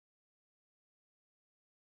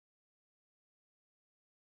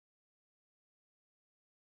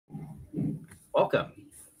Welcome.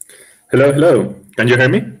 Hello, hello. Can you hear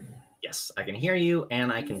me? Yes, I can hear you and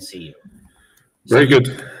I can see you. Very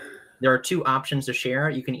good. There are two options to share.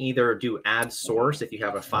 You can either do add source if you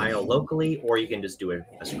have a file locally, or you can just do a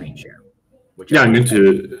screen share. Yeah, I'm going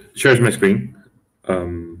to share my screen. Give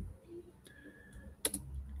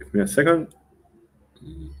me a second.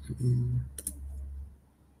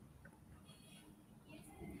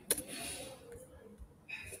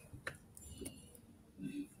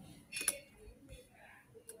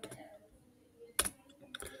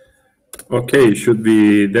 Okay, should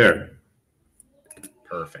be there.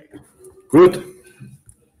 Perfect. Good.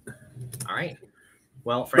 All right.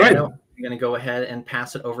 Well, Fernando, I'm going to go ahead and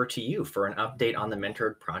pass it over to you for an update on the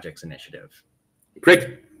Mentored Projects Initiative.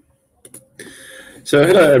 Great. So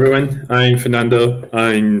hello, everyone. I'm Fernando.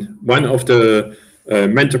 I'm one of the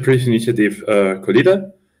Mentor Projects Initiative co-leader.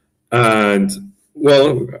 And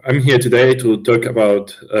well, I'm here today to talk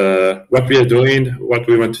about what we are doing, what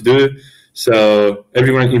we want to do. So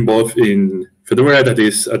everyone involved in Fedora that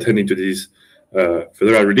is attending to this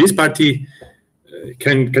Fedora release party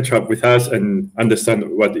can catch up with us and understand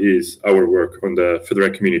what is our work on the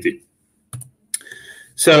Fedora community.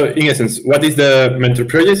 So in essence, what is the Mentor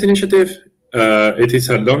Projects Initiative? It is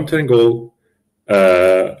a long-term goal.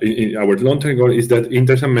 Our long-term goal is that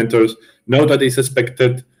interns and mentors know that it's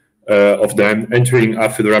expected of them entering a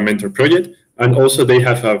Fedora Mentor project, and also they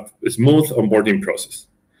have a smooth onboarding process.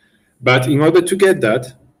 But in order to get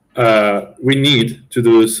that, we need to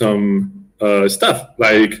do some stuff,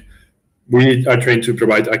 like we are trying to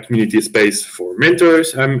provide a community space for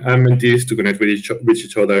mentors and mentees to connect with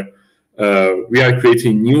each other. We are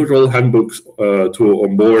creating new role handbooks to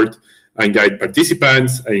onboard and guide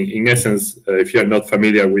participants. In essence, if you are not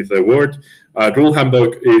familiar with the word, role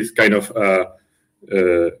handbook is kind of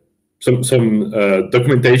some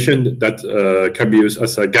documentation that can be used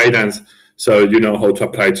as a guidance, so you know how to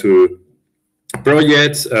apply to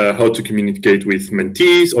projects, how to communicate with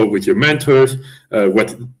mentees or with your mentors,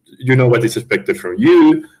 what is expected from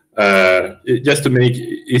you, just to make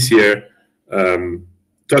it easier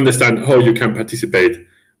to understand how you can participate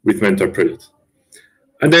with mentor projects.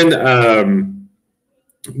 And then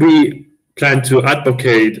we plan to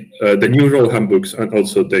advocate the new role handbooks and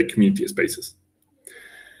also the community spaces.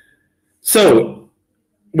 So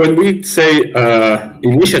when we say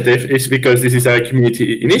initiative, it's because this is a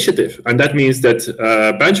community initiative. And that means that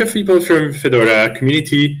a bunch of people from Fedora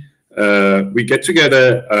community, we get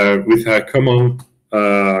together with a common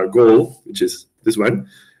goal, which is this one.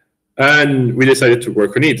 And we decided to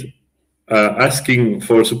work on it, asking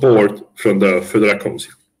for support from the Fedora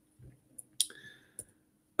Council.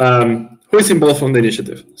 Who is involved on the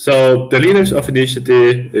initiative? So the leaders of the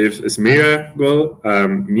initiative is Mira,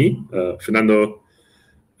 me, Fernando,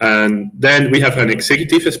 and then we have an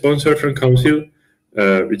executive sponsor from Council,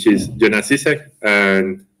 which is Jonas Zizek,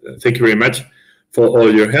 and thank you very much for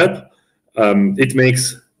all your help. It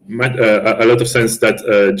makes a lot of sense that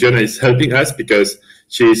Jonah is helping us because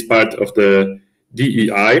she is part of the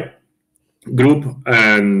DEI group,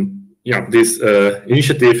 and this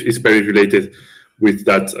initiative is very related with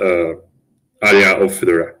that area of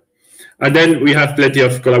Fedora. And then we have plenty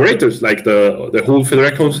of collaborators, like the whole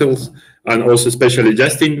Fedora Councils, and also especially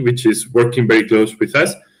Justin, which is working very close with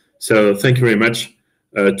us. So thank you very much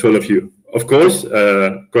to all of you. Of course,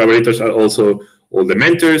 collaborators are also all the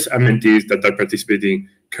mentors and mentees that are participating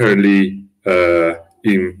currently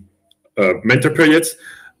in mentor projects,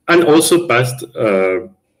 and also past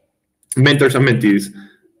mentors and mentees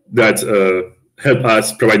that help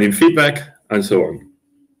us providing feedback and so on.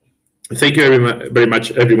 Thank you very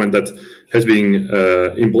much, everyone that has been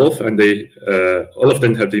involved, and all of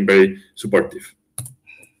them have been very supportive.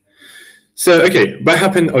 So, okay, what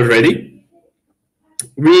happened already?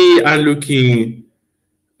 We are looking.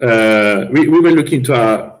 We were looking to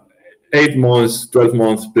a 8 months, 12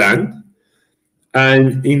 months plan,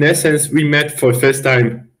 and in essence, we met for the first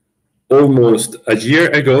time almost a year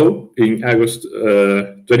ago in August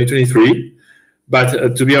 2023.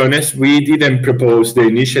 But to be honest, we didn't propose the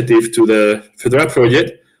initiative to the Fedora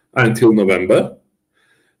project until November.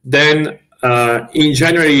 Then in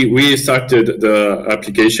January, we started the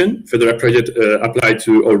application. Fedora project applied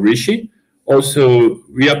to Orishi. Also,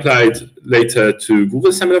 we applied later to Google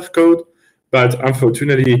Assembly of Code, but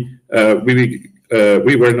unfortunately,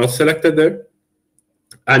 we were not selected there.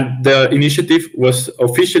 And the initiative was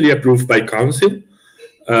officially approved by Council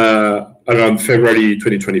around February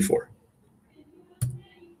 2024.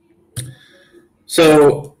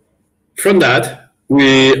 So from that,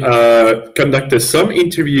 we conducted some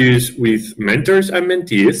interviews with mentors and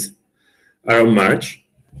mentees around March.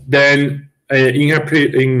 Then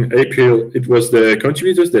in April, it was the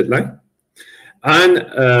contributors deadline. And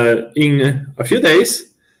in a few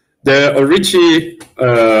days, the Orici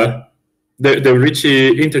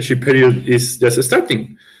internship period is just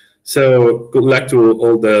starting. So good luck to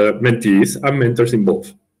all the mentees and mentors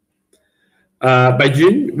involved. By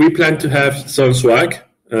June, we plan to have some swag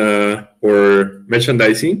or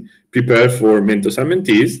merchandising prepared for mentors and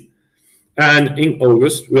mentees. And in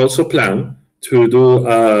August, we also plan to do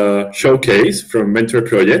a showcase from mentor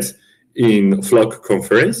projects in Flock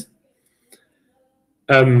conference.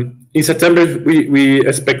 In September, we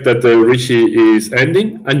expect that the Orici is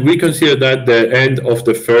ending, and we consider that the end of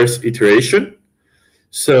the first iteration.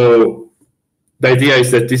 So the idea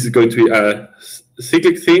is that this is going to be a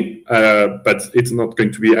cyclic thing, but it's not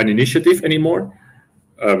going to be an initiative anymore.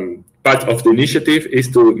 Part of the initiative is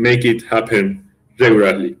to make it happen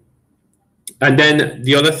regularly. And then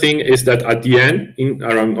the other thing is that at the end,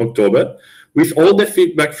 around October, with all the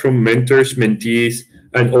feedback from mentors, mentees,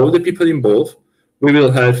 and all the people involved, we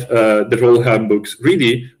will have the role handbooks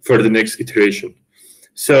ready for the next iteration.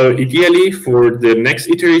 So ideally, for the next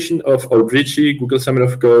iteration of Orici, Google Summer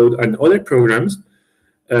of Code, and other programs,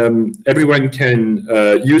 everyone can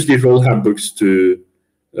use the role handbooks to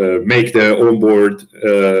make the onboard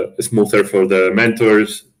smoother for the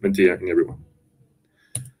mentors, mentee, and everyone.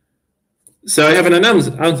 So I have an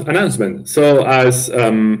announcement. So as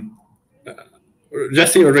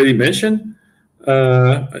Justin already mentioned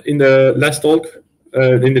in the last talk,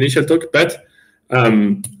 in the initial talk, but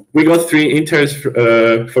we got 3 interns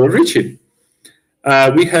for Orici.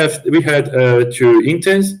 We had 2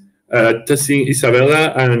 interns, Tessin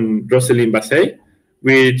Isabella and Rosalind Basset,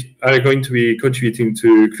 which are going to be contributing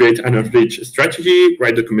to create an outreach strategy,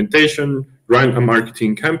 write documentation, run a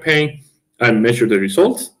marketing campaign, and measure the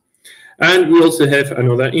results. And we also have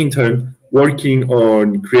another intern working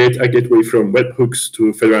on create a gateway from webhooks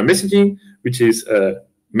to Fedora messaging, which is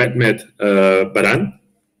Mehmet Baran.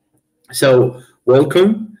 So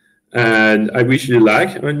welcome, and I wish you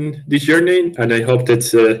luck on this journey. And I hope that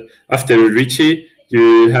after Orici,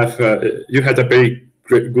 you had a very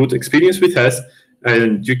good experience with us,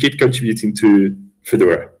 and you keep contributing to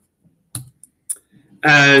Fedora.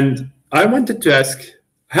 And I wanted to ask,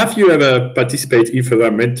 have you ever participated in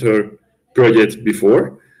Fedora Mentor project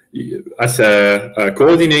before as a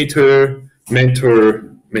coordinator, mentor,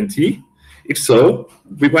 mentee? If so,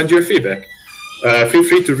 we want your feedback. Feel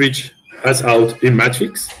free to reach us out in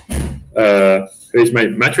Matrix. Here's my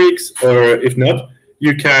Matrix, or if not,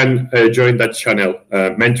 you can join that channel,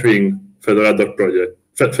 mentoring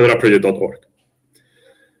fedoraproject.org.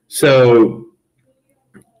 So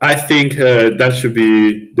I think that should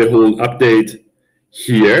be the whole update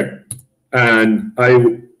here. And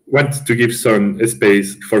I want to give some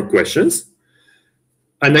space for questions.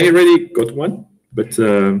 And I already got one, but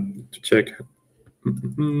to check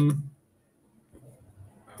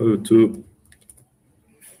how to.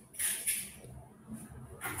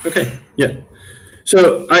 Okay, yeah.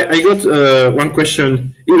 So I got one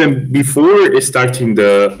question even before starting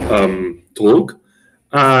the talk,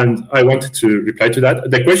 and I wanted to reply to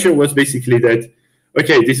that. The question was basically that,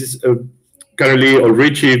 okay, this is currently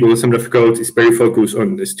Orici, Google Summer of Code is very focused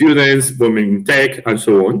on the students, women in tech, and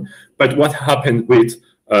so on. But what happened with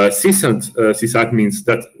seasoned sysadmins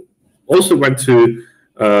that also want to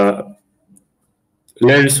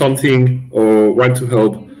learn something or want to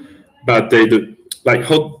help, but they do, like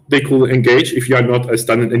how they could engage if you are not a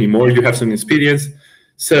student anymore, you have some experience.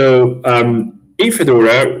 So in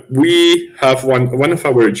Fedora, we have one of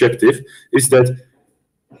our objectives is that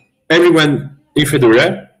everyone in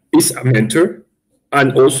Fedora is a mentor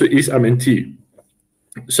and also is a mentee.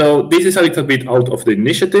 So this is a little bit out of the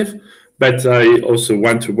initiative, but I also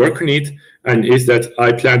want to work on it, and is that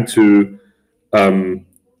I plan to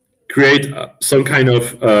create some kind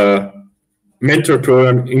of mentor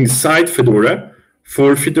program inside Fedora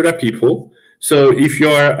for Fedora people. So if you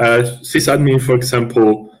are a sysadmin, for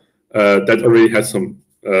example, that already has some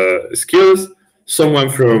skills, someone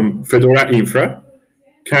from Fedora Infra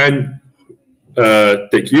can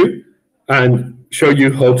take you and show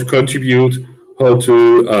you how to contribute, how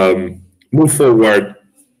to move forward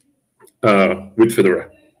with Fedora,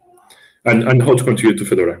 and how to contribute to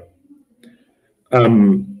Fedora.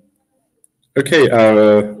 Okay,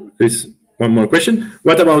 there's one more question.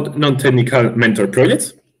 What about non-technical mentor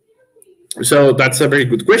projects? So that's a very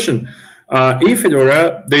good question. In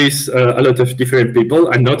Fedora, there's a lot of different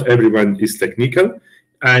people, and not everyone is technical,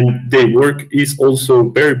 and their work is also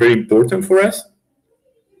very, very important for us.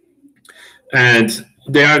 And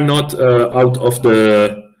they are not out of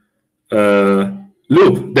the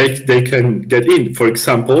loop. They can get in. For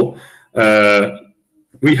example,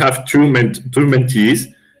 We have two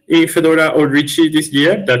mentees in Fedora or Richie this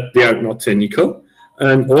year that they are not technical.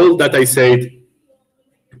 And all that I said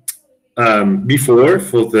before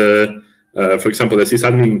for the, for example, the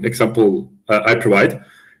sysadmin example I provide,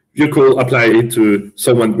 you could apply it to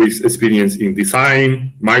someone with experience in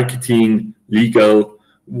design, marketing, legal,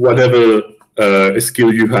 whatever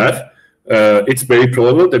skill you have. It's very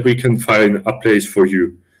probable that we can find a place for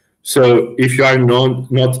you. So if you are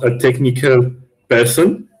not a technical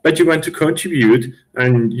person, but you want to contribute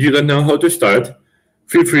and you don't know how to start,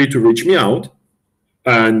 feel free to reach me out,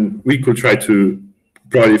 and we could try to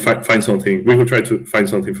probably find something. We will try to find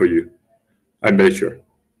something for you. I'm very sure.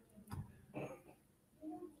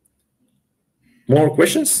 More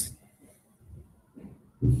questions?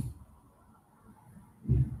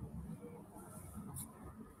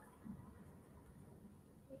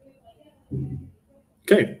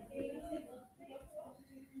 Okay.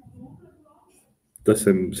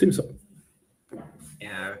 Doesn't seem so.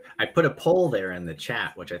 Yeah, I put a poll there in the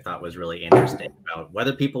chat, which I thought was really interesting, about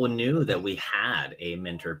whether people knew that we had a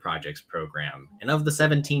mentored projects program. And of the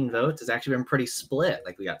 17 votes, it's actually been pretty split.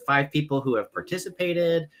 Like we got 5 people who have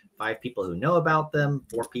participated, 5 people who know about them,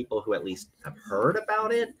 4 people who at least have heard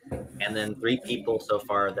about it, and then 3 people so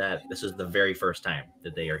far that this is the very first time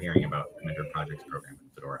that they are hearing about the mentored projects program in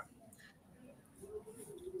Fedora.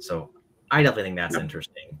 So I definitely think that's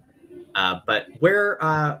interesting. But where,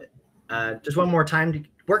 just one more time,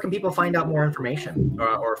 where can people find out more information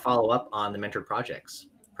or follow up on the mentored projects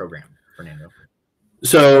program, Fernando?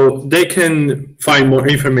 So they can find more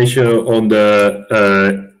information on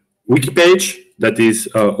the wiki page that is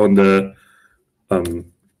on the,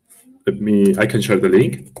 I can share the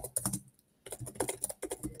link.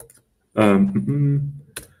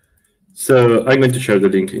 So I'm going to share the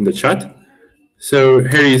link in the chat. So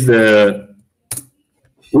here is the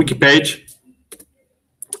wiki page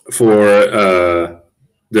for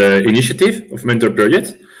the initiative of mentor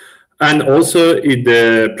projects, and also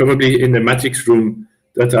probably in the matrix room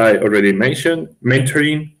that I already mentioned,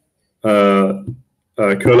 mentoring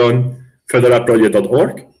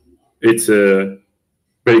fedoraproject.org. It's a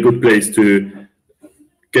very good place to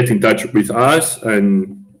get in touch with us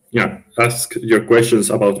and ask your questions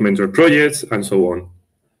about mentor projects and so on.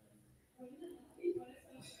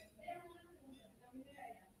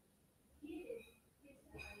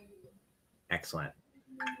 Excellent.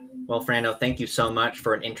 Well, Fernando, thank you so much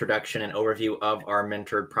for an introduction and overview of our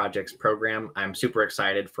mentored projects program. I'm super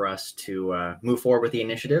excited for us to move forward with the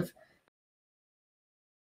initiative.